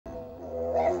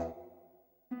Ah,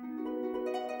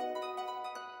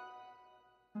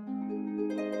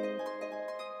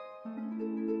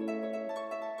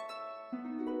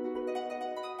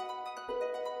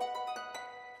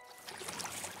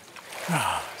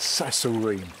 so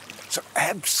serene, so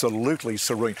absolutely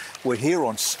serene. We're here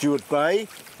on Stewart Bay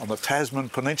on the Tasman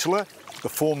Peninsula, the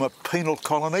former penal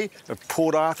colony of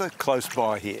Port Arthur, close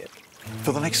by here.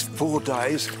 For the next 4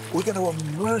 days, we're going to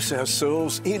immerse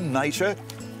ourselves in nature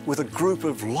with a group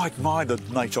of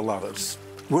like-minded nature lovers.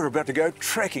 We're about to go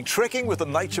trekking with a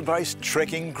nature-based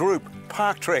trekking group,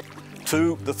 Park Trek,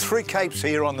 to the 3 capes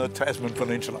here on the Tasman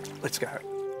Peninsula. Let's go.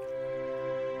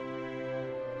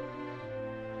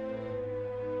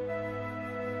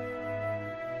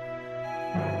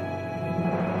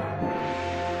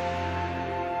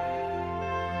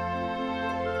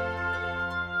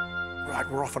 Right,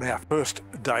 we're off on our first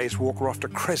day's walk. We're off to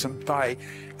Crescent Bay,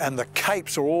 and the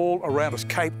capes are all around us.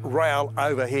 Cape Rail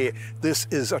over here. This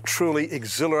is a truly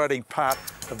exhilarating part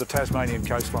of the Tasmanian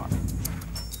coastline.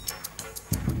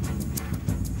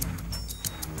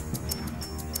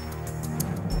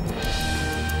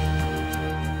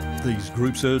 These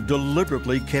groups are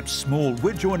deliberately kept small.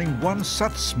 We're joining one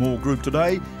such small group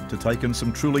today to take in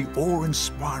some truly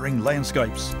awe-inspiring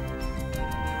landscapes.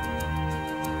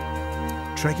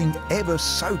 Trekking ever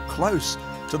so close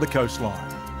to the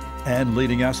coastline, and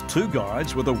leading us 2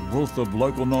 guides with a wealth of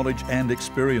local knowledge and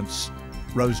experience.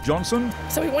 Rose Johnson.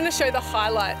 So we want to show the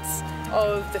highlights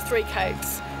of the 3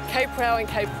 capes. Cape Rail and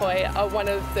Cape Hoy are one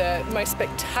of the most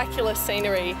spectacular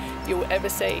scenery you'll ever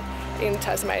see in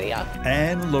Tasmania.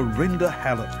 And Lorinda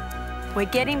Hallett. We're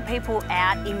getting people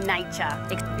out in nature,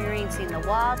 experiencing the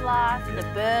wildlife, the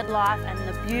bird life and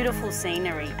the beautiful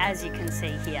scenery, as you can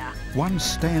see here. One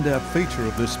standout feature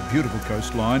of this beautiful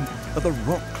coastline are the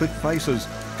rock cliff faces,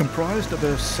 comprised of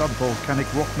a subvolcanic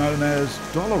rock known as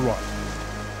Dolerite,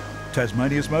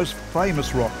 Tasmania's most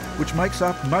famous rock, which makes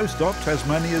up most of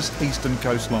Tasmania's eastern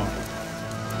coastline.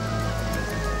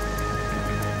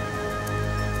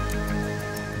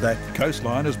 That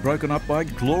coastline is broken up by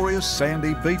glorious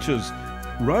sandy beaches.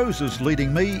 Rose is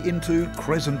leading me into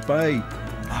Crescent Bay,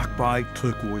 marked by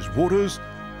turquoise waters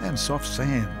and soft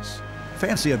sands.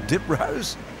 Fancy a dip,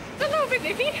 Rose? It's a little bit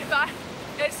nippy, but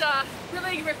it's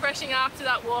really refreshing after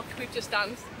that walk we've just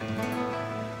done.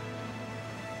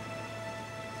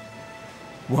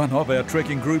 One of our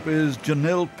trekking group is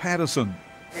Janelle Patterson.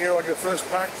 Here on your first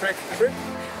Park Trek trip?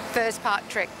 First Park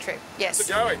Trek trip, yes. How's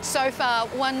it going? So far,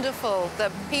 wonderful.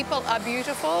 The people are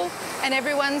beautiful and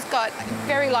everyone's got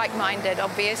very like-minded,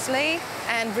 obviously,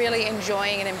 and really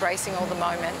enjoying and embracing all the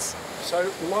moments.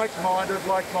 So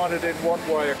like-minded in what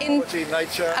way? Ecology,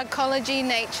 nature? Ecology,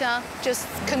 nature, just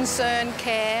concern,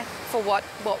 care for what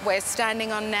we're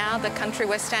standing on now, the country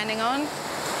we're standing on.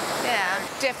 Yeah,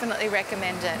 definitely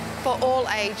recommend it. For all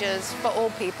ages, for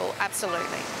all people,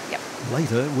 absolutely. Yep.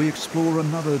 Later, we explore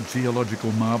another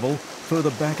geological marvel further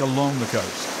back along the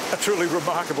coast. A truly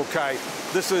remarkable cave.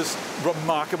 This is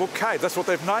Remarkable Cave. That's what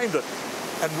they've named it.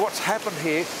 And what's happened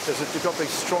here is that you've got these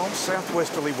strong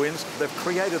southwesterly winds. They've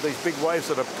created these big waves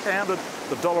that have pounded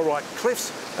the Dolerite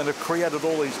cliffs and have created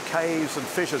all these caves and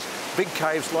fissures, big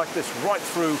caves like this right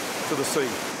through to the sea.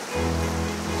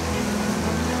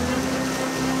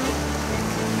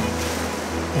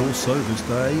 Also this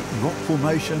day, rock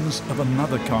formations of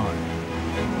another kind.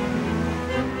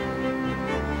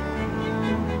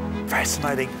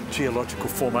 Fascinating geological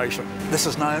formation. This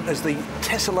is known as the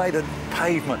tessellated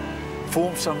pavement,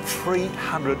 formed some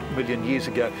 300 million years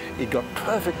ago. It got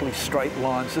perfectly straight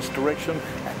lines this direction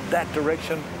and that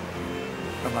direction.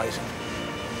 Amazing.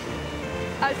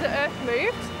 As the Earth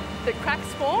moved, the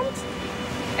cracks formed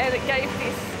and it gave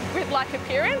this grid-like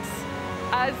appearance.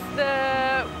 As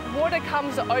the water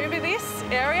comes over this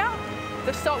area,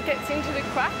 the salt gets into the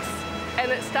cracks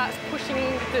and it starts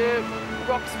pushing the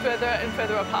rocks further and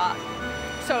further apart.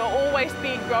 So it'll always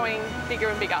be growing bigger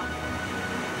and bigger.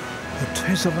 The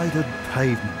tessellated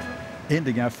pavement,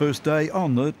 ending our first day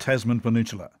on the Tasman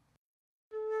Peninsula.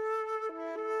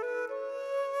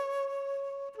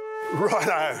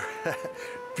 Righto,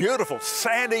 beautiful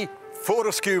sandy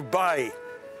Fortescue Bay.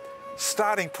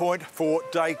 Starting point for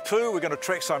day 2, we're going to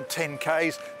trek some 10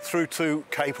 k's through to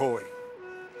Cape Hoy.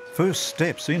 First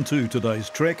steps into today's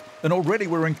trek, and already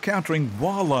we're encountering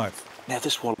wildlife. Now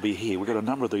this wallaby here, we've got a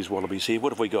number of these wallabies here.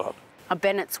 What have we got? A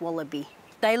Bennett's wallaby.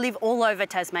 They live all over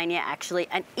Tasmania actually,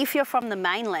 and if you're from the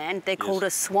mainland, they're called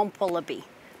a swamp wallaby.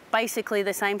 Basically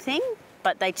the same thing,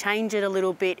 but they change it a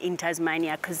little bit in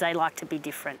Tasmania because they like to be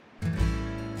different.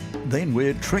 Then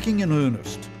we're trekking in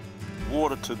earnest.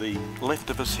 water to the left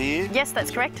of us here. Yes, that's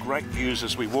correct. Great views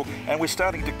as we walk, and we're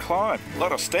starting to climb. A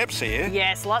lot of steps here.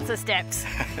 Yes, lots of steps.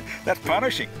 That's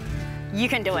punishing. You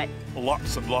can do it.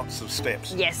 Lots and lots of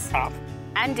steps. Yes. Up.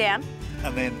 And down.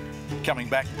 And then coming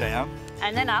back down.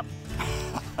 And then up.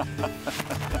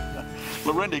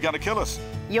 Lorinda, you're going to kill us.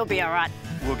 You'll be all right.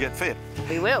 We'll get fit.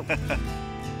 We will.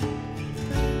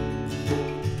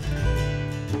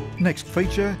 Next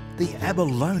feature, the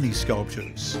abalone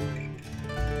sculptures.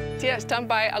 Yeah, it's done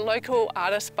by a local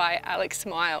artist by Alex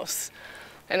Miles,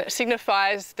 and it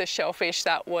signifies the shellfish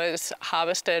that was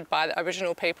harvested by the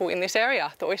Aboriginal people in this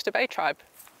area, the Oyster Bay tribe.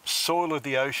 Soil of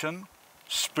the ocean,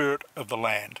 spirit of the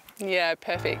land. Yeah,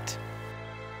 perfect.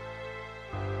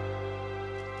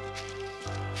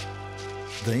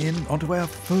 Then onto our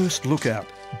first lookout,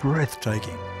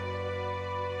 breathtaking.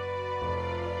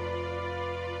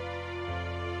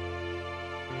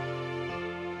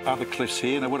 Other cliffs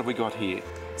here. Now, what have we got here?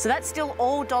 So that's still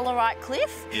all Dolerite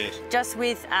cliff. Yes. Just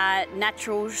with a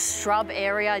natural shrub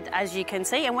area, as you can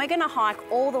see. And we're going to hike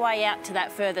all the way out to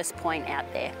that furthest point out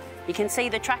there. You can see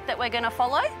the track that we're going to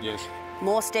follow. Yes.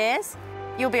 More stairs.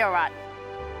 You'll be all right.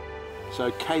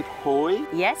 So Cape Hoy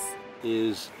Yes.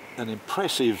 is an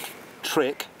impressive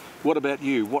trek. What about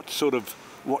you? What sort of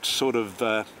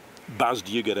buzz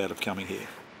do you get out of coming here?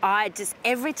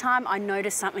 Every time I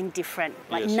notice something different.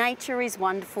 Like Yes. nature is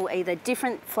wonderful, either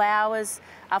different flowers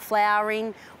are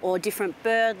flowering or different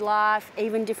bird life,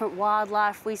 even different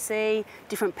wildlife we see,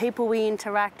 different people we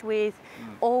interact with.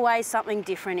 Always something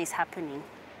different is happening.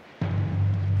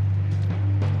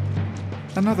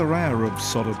 Another hour of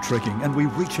solid trekking and we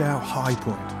reach our high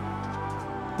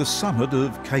point, the summit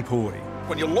of Cape Hoy.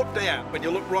 When you look down, when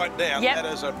you look right down, Yep. that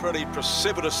is a pretty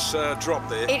precipitous drop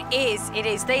there. It is.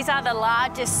 These are the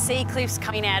largest sea cliffs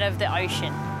coming out of the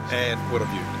ocean. And what a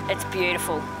view. It's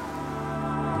beautiful.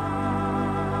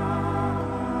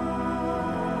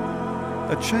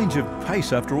 A change of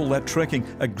pace after all that trekking,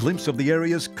 a glimpse of the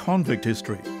area's convict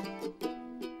history.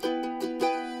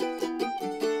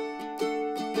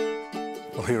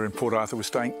 Well, here in Port Arthur, we're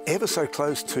staying ever so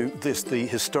close to this, the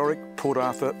historic Port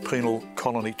Arthur penal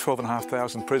colony.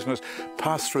 12,500 prisoners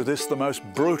passed through this, the most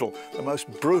brutal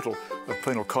of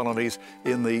penal colonies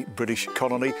in the British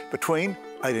colony between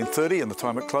 1830 and the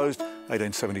time it closed,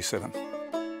 1877.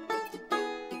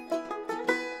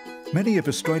 Many of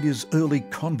Australia's early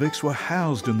convicts were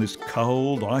housed in this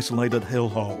cold, isolated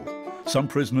hellhole. Some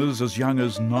prisoners as young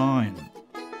as 9.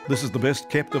 This is the best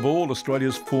kept of all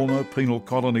Australia's former penal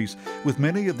colonies, with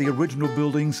many of the original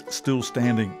buildings still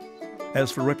standing.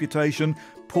 As for reputation,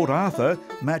 Port Arthur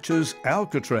matches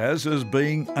Alcatraz as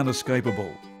being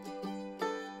unescapable.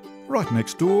 Right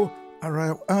next door are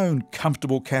our own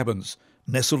comfortable cabins,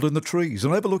 nestled in the trees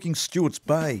and overlooking Stewart's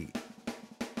Bay.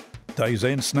 Day's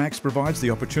End Snacks provides the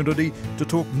opportunity to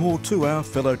talk more to our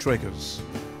fellow trekkers.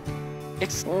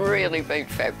 It's really been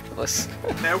fabulous.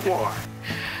 Now why?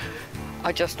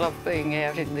 I just love being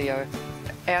out in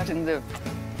the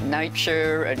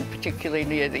nature and particularly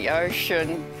near the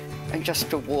ocean, and just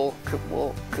to walk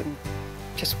and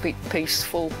just be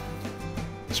peaceful.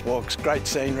 This walk's great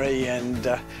scenery, and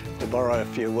to borrow a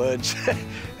few words,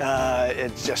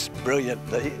 it's just brilliant.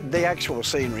 The actual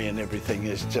scenery and everything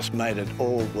has just made it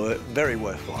all very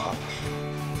worthwhile.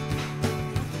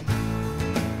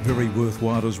 Very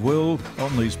worthwhile as well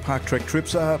on these park trek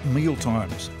trips are meal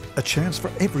times. A chance for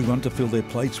everyone to fill their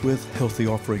plates with healthy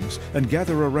offerings and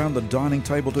gather around the dining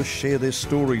table to share their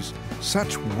stories.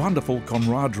 Such wonderful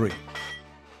camaraderie.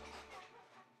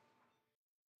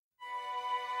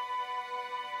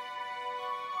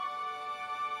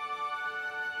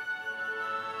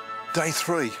 Day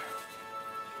 3.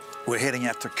 We're heading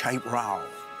out to Cape Rowell,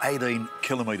 18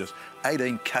 kilometres,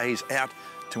 18 k's out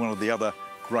to one of the other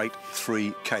great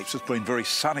 3 capes. It's been very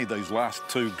sunny these last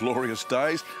 2 glorious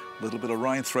days. A little bit of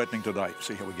rain threatening today.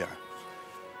 See how we go.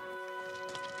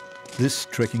 This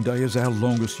trekking day is our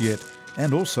longest yet,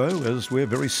 and also, as we're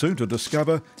very soon to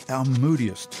discover, our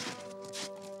moodiest.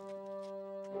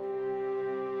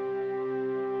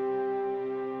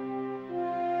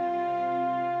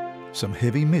 Some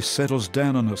heavy mist settles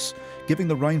down on us, giving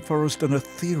the rainforest an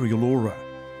ethereal aura.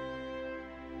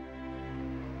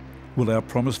 Will our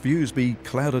promised views be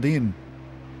clouded in?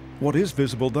 What is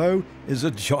visible, though, is a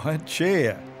giant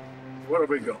chair. What have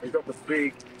we got? We've got the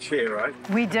big chair, right?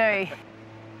 We do.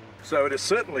 So it is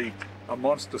certainly a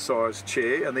monster-sized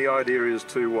chair, and the idea is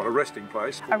to, what, a resting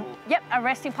place? Yep, a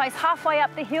resting place halfway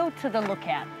up the hill to the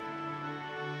lookout.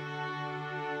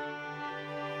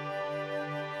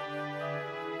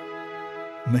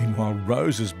 Meanwhile,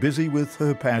 Rose is busy with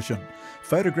her passion,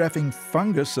 photographing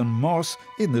fungus and moss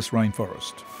in this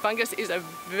rainforest. Fungus is a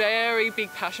very big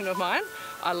passion of mine.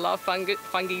 I love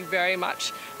fungi very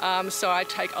much, so I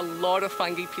take a lot of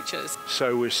fungi pictures.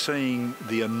 So we're seeing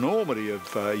the enormity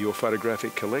of your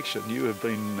photographic collection. You have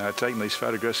been taking these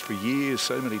photographs for years,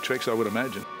 so many treks, I would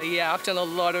imagine. Yeah, I've done a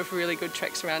lot of really good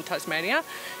treks around Tasmania,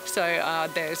 so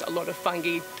there's a lot of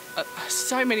fungi,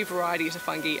 so many varieties of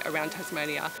fungi around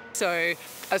Tasmania. So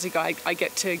as a guide, I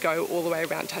get to go all the way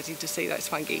around Tassie to see those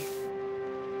fungi.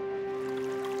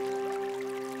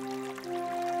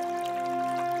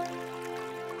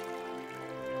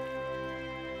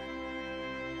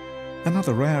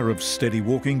 Another hour of steady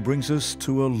walking brings us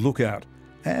to a lookout,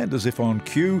 and as if on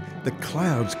cue, the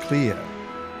clouds clear.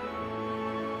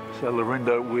 So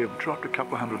Lorinda, we've dropped a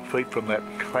couple of 100 feet from that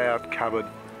cloud-covered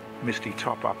misty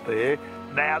top up there.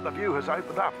 Now the view has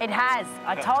opened up. It has.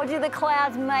 I told you the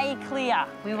clouds may clear.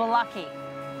 We were lucky.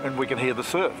 And we can hear the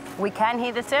surf. We can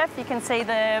hear the surf. You can see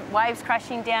the waves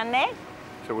crashing down there.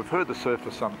 So we've heard the surf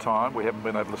for some time. We haven't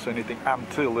been able to see anything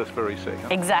until this very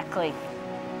second. Exactly.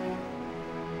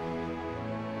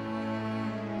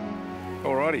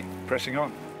 Alrighty, pressing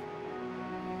on.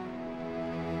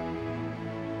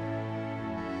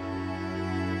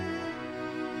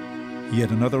 Yet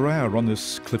another hour on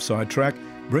this cliffside track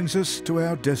brings us to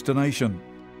our destination.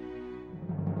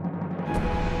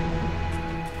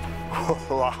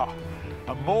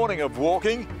 A morning of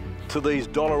walking to these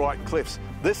Dolerite cliffs.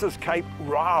 This is Cape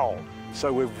Raoul.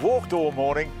 So we've walked all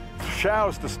morning,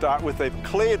 showers to start with, they've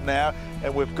cleared now,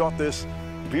 and we've got this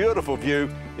beautiful view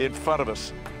in front of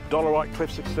us. Dolerite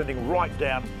cliffs extending right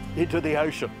down into the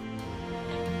ocean.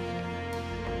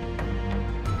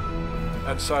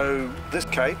 And so this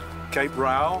Cape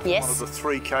Raoul, yes, one of the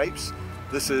 3 capes,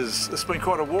 it's been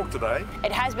quite a walk today.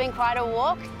 It has been quite a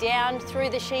walk down through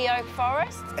the she oak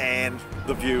forest. And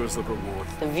the view is the reward.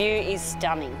 The view is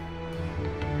stunning.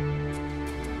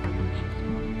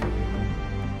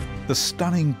 The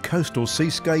stunning coastal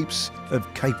seascapes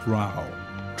of Cape Raoul.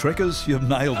 Trekkers, you've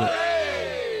nailed it.